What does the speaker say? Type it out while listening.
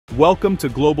Welcome to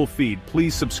Global Feed.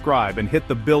 Please subscribe and hit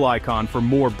the bell icon for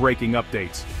more breaking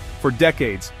updates. For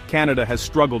decades, Canada has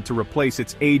struggled to replace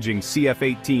its aging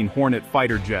CF-18 Hornet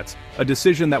fighter jets, a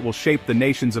decision that will shape the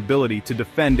nation's ability to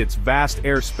defend its vast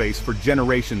airspace for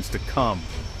generations to come.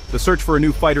 The search for a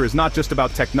new fighter is not just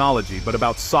about technology, but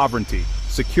about sovereignty,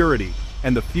 security,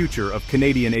 and the future of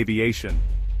Canadian aviation.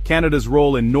 Canada's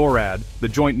role in NORAD, the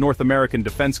Joint North American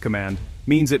Defence Command,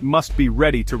 means it must be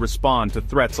ready to respond to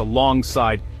threats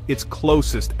alongside its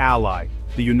closest ally,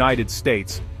 the United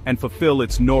States, and fulfill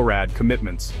its NORAD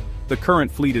commitments. The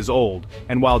current fleet is old,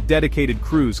 and while dedicated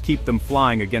crews keep them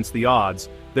flying against the odds,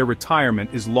 their retirement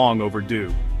is long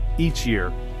overdue. Each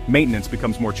year, maintenance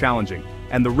becomes more challenging,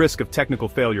 and the risk of technical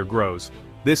failure grows.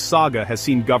 This saga has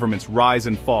seen governments rise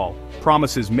and fall,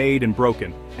 promises made and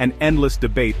broken, and endless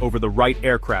debate over the right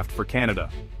aircraft for Canada.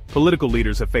 Political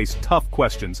leaders have faced tough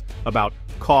questions about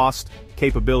cost,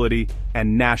 capability,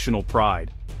 and national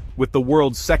pride. With the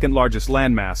world's second-largest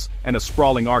landmass and a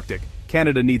sprawling Arctic,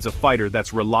 Canada needs a fighter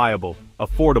that's reliable,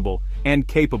 affordable, and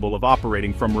capable of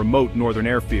operating from remote northern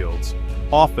airfields,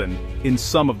 often in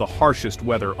some of the harshest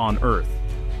weather on Earth.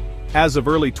 As of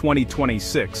early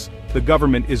 2026, the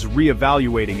government is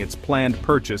re-evaluating its planned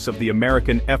purchase of the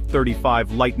American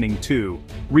F-35 Lightning II,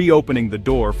 reopening the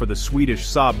door for the Swedish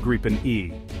Saab Gripen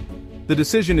E. The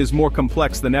decision is more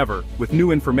complex than ever, with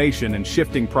new information and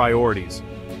shifting priorities.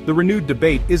 The renewed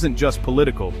debate isn't just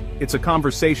political, it's a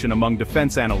conversation among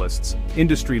defense analysts,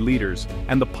 industry leaders,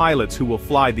 and the pilots who will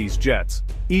fly these jets.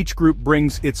 Each group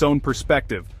brings its own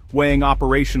perspective, weighing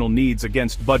operational needs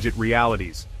against budget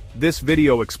realities. This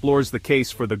video explores the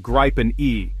case for the Gripen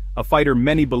E, a fighter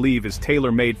many believe is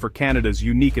tailor-made for Canada's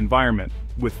unique environment,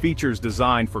 with features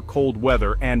designed for cold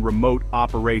weather and remote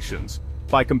operations.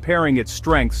 By comparing its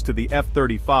strengths to the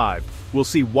F-35, we'll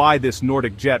see why this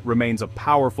Nordic jet remains a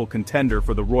powerful contender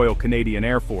for the Royal Canadian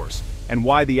Air Force, and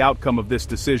why the outcome of this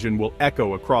decision will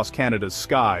echo across Canada's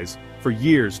skies for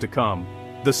years to come.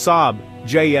 The Saab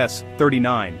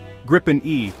JS-39 Gripen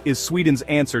E is Sweden's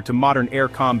answer to modern air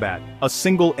combat, a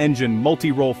single-engine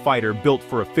multi-role fighter built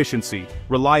for efficiency,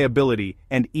 reliability,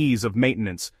 and ease of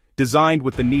maintenance. Designed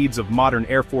with the needs of modern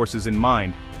air forces in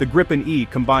mind, the Gripen E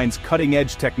combines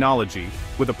cutting-edge technology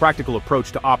with a practical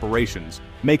approach to operations,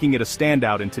 making it a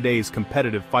standout in today's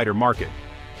competitive fighter market.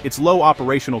 Its low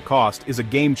operational cost is a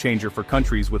game-changer for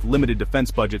countries with limited defense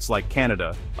budgets like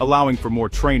Canada, allowing for more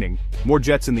training, more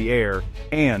jets in the air,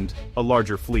 and a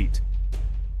larger fleet.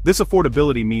 This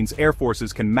affordability means air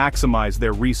forces can maximize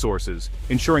their resources,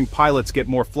 ensuring pilots get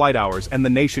more flight hours and the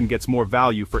nation gets more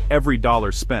value for every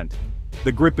dollar spent.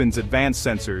 The Gripen's advanced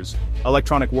sensors,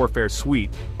 electronic warfare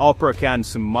suite,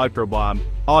 Alperacansum microbomb,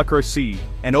 accuracy,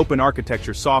 and open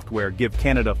architecture software give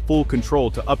Canada full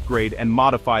control to upgrade and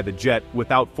modify the jet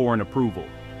without foreign approval.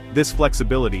 This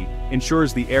flexibility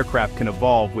ensures the aircraft can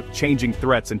evolve with changing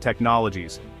threats and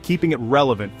technologies, keeping it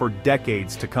relevant for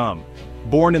decades to come.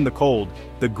 Born in the cold,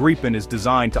 the Gripen is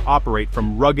designed to operate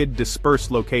from rugged, dispersed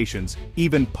locations,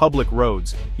 even public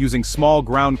roads, using small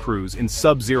ground crews in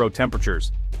sub-zero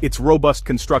temperatures. Its robust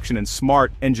construction and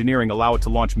smart engineering allow it to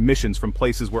launch missions from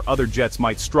places where other jets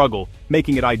might struggle,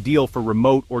 making it ideal for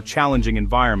remote or challenging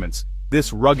environments.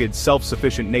 This rugged,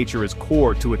 self-sufficient nature is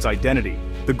core to its identity.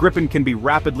 The Gripen can be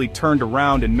rapidly turned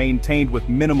around and maintained with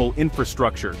minimal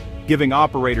infrastructure, giving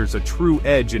operators a true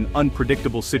edge in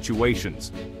unpredictable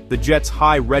situations. The jet's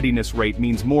high readiness rate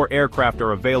means more aircraft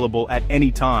are available at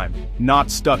any time,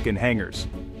 not stuck in hangars.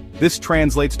 This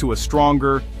translates to a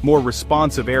stronger, more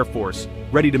responsive Air Force,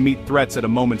 ready to meet threats at a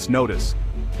moment's notice.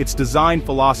 Its design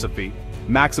philosophy,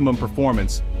 maximum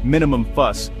performance, minimum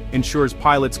fuss, ensures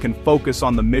pilots can focus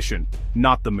on the mission,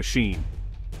 not the machine.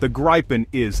 The Gripen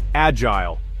is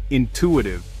agile,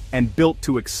 intuitive, and built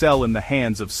to excel in the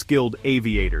hands of skilled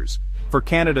aviators. For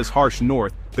Canada's harsh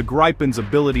north, the Gripen's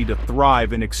ability to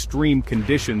thrive in extreme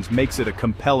conditions makes it a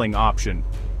compelling option.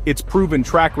 Its proven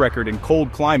track record in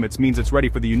cold climates means it's ready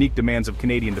for the unique demands of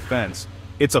Canadian defense.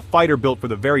 It's a fighter built for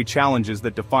the very challenges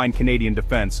that define Canadian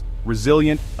defense: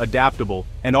 resilient, adaptable,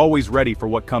 and always ready for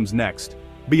what comes next.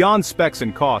 Beyond specs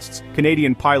and costs,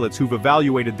 Canadian pilots who've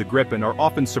evaluated the Gripen are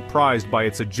often surprised by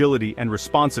its agility and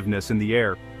responsiveness in the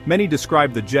air. Many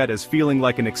describe the jet as feeling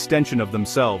like an extension of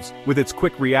themselves, with its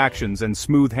quick reactions and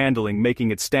smooth handling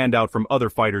making it stand out from other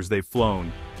fighters they've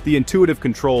flown. The intuitive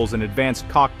controls and advanced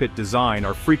cockpit design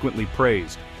are frequently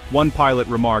praised. One pilot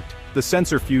remarked, "The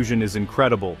sensor fusion is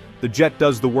incredible. The jet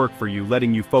does the work for you,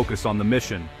 letting you focus on the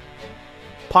mission."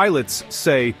 Pilots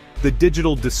say the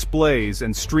digital displays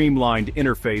and streamlined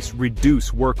interface reduce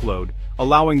workload,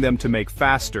 allowing them to make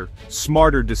faster,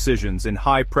 smarter decisions in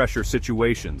high-pressure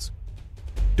situations.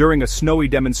 During a snowy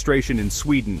demonstration in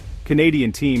Sweden,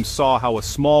 Canadian teams saw how a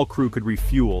small crew could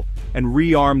refuel and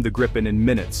rearm the Gripen in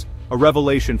minutes, a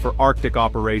revelation for Arctic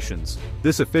operations.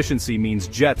 This efficiency means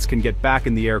jets can get back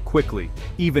in the air quickly,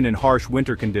 even in harsh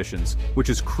winter conditions,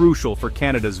 which is crucial for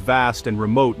Canada's vast and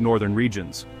remote northern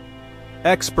regions.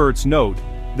 Experts note,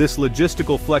 this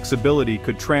logistical flexibility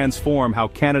could transform how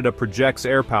Canada projects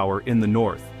air power in the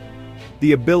north.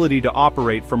 The ability to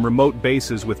operate from remote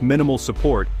bases with minimal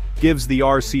support gives the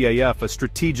RCAF a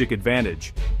strategic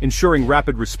advantage, ensuring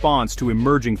rapid response to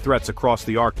emerging threats across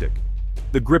the Arctic.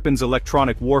 The Gripen's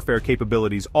electronic warfare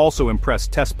capabilities also impress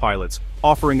test pilots,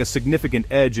 offering a significant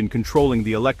edge in controlling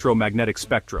the electromagnetic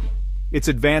spectrum. Its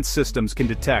advanced systems can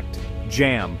detect,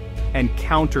 jam, and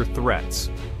counter threats,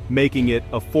 making it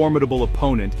a formidable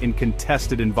opponent in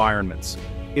contested environments.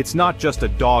 It's not just a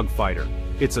dogfighter,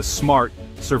 it's a smart,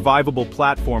 survivable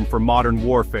platform for modern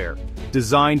warfare,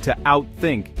 designed to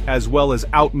outthink as well as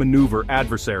outmaneuver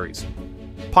adversaries.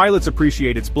 Pilots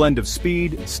appreciate its blend of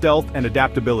speed, stealth, and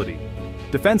adaptability.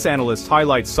 Defense analysts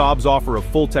highlight Saab's offer of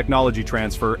full technology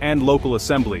transfer and local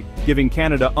assembly, giving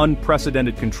Canada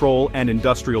unprecedented control and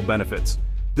industrial benefits.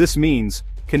 This means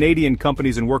Canadian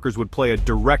companies and workers would play a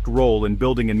direct role in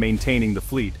building and maintaining the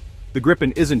fleet. The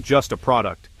Gripen isn't just a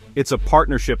product, it's a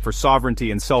partnership for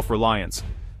sovereignty and self-reliance.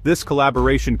 This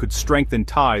collaboration could strengthen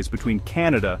ties between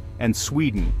Canada and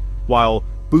Sweden, while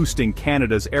boosting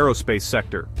Canada's aerospace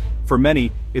sector. For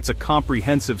many, it's a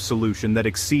comprehensive solution that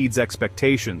exceeds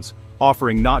expectations,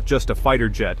 offering not just a fighter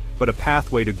jet, but a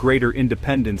pathway to greater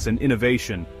independence and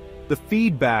innovation. The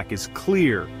feedback is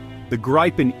clear. The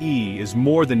Gripen E is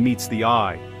more than meets the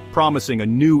eye, promising a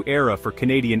new era for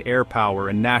Canadian air power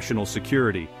and national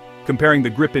security. Comparing the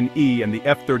Gripen E and the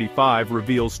F-35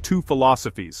 reveals two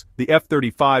philosophies. The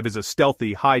F-35 is a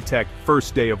stealthy, high-tech,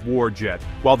 first-day-of-war jet,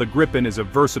 while the Gripen is a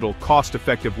versatile,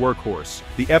 cost-effective workhorse.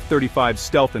 The F-35's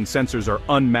stealth and sensors are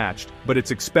unmatched, but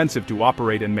it's expensive to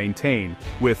operate and maintain,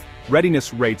 with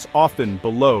readiness rates often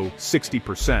below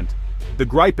 60%. The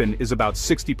Gripen is about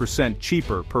 60%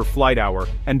 cheaper per flight hour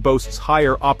and boasts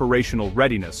higher operational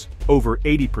readiness, over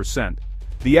 80%.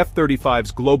 The F-35's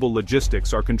global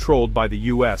logistics are controlled by the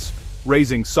US,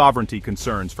 raising sovereignty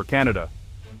concerns for Canada.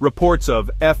 Reports of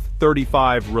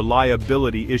F-35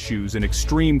 reliability issues in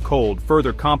extreme cold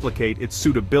further complicate its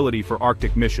suitability for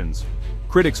Arctic missions.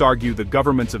 Critics argue the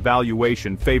government's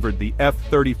evaluation favored the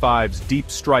F-35's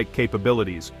deep strike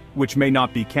capabilities, which may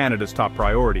not be Canada's top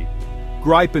priority.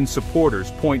 Gripen supporters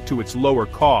point to its lower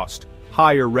cost,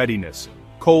 higher readiness,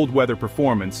 cold weather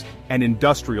performance, and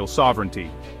industrial sovereignty.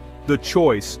 The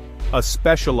choice, a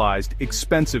specialized,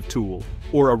 expensive tool,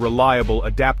 or a reliable,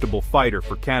 adaptable fighter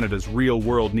for Canada's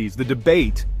real-world needs. The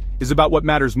debate is about what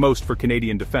matters most for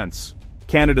Canadian defense.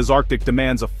 Canada's Arctic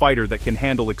demands a fighter that can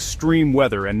handle extreme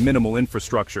weather and minimal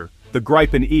infrastructure. The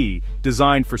Gripen E,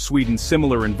 designed for Sweden's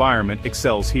similar environment,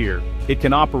 excels here. It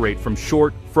can operate from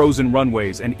short, frozen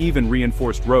runways and even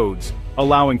reinforced roads,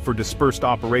 allowing for dispersed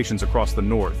operations across the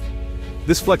north.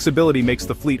 This flexibility makes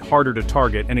the fleet harder to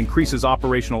target and increases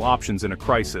operational options in a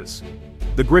crisis.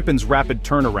 The Gripen's rapid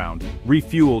turnaround,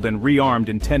 refueled and rearmed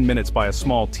in 10 minutes by a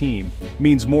small team,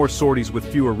 means more sorties with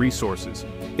fewer resources.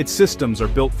 Its systems are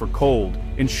built for cold,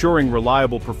 ensuring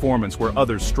reliable performance where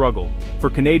others struggle.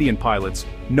 For Canadian pilots,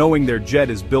 knowing their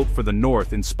jet is built for the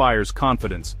north inspires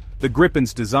confidence. The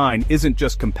Gripen's design isn't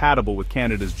just compatible with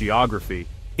Canada's geography,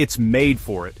 it's made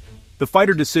for it. The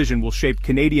fighter decision will shape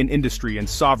Canadian industry and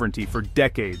sovereignty for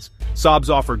decades.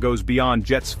 Saab's offer goes beyond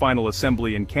jets' final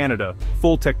assembly in Canada,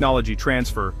 full technology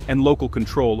transfer, and local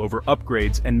control over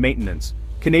upgrades and maintenance.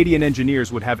 Canadian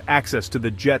engineers would have access to the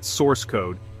jet's source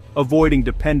code, avoiding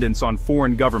dependence on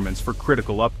foreign governments for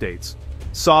critical updates.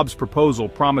 Saab's proposal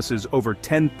promises over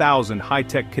 10,000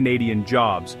 high-tech Canadian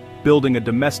jobs, building a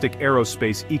domestic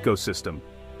aerospace ecosystem.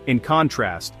 In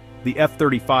contrast, the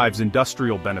F-35's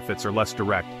industrial benefits are less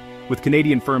direct, with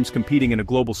Canadian firms competing in a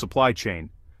global supply chain.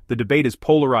 The debate is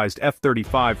polarized: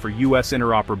 F-35 for US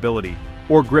interoperability,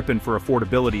 or Gripen for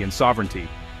affordability and sovereignty.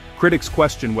 Critics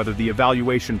question whether the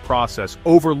evaluation process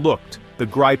overlooked the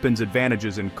Gripen's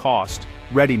advantages in cost,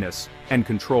 readiness, and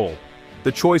control.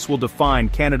 The choice will define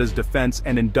Canada's defense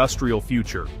and industrial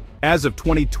future. As of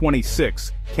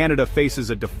 2026, Canada faces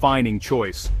a defining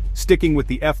choice. Sticking with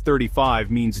the F-35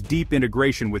 means deep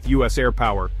integration with US air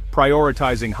power,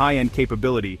 prioritizing high-end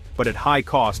capability but at high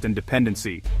cost and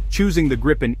dependency. Choosing the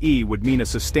Gripen E would mean a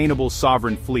sustainable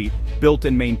sovereign fleet, built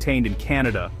and maintained in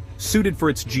Canada, suited for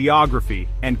its geography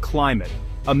and climate.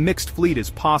 A mixed fleet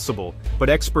is possible, but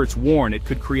experts warn it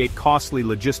could create costly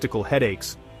logistical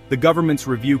headaches. The government's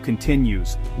review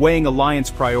continues, weighing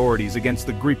alliance priorities against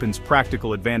the Gripen's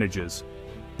practical advantages.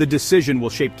 The decision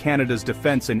will shape Canada's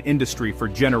defense and industry for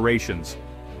generations.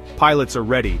 Pilots are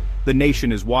ready, the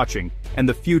nation is watching, and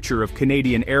the future of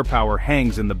Canadian air power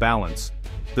hangs in the balance.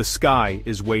 The sky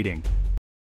is waiting.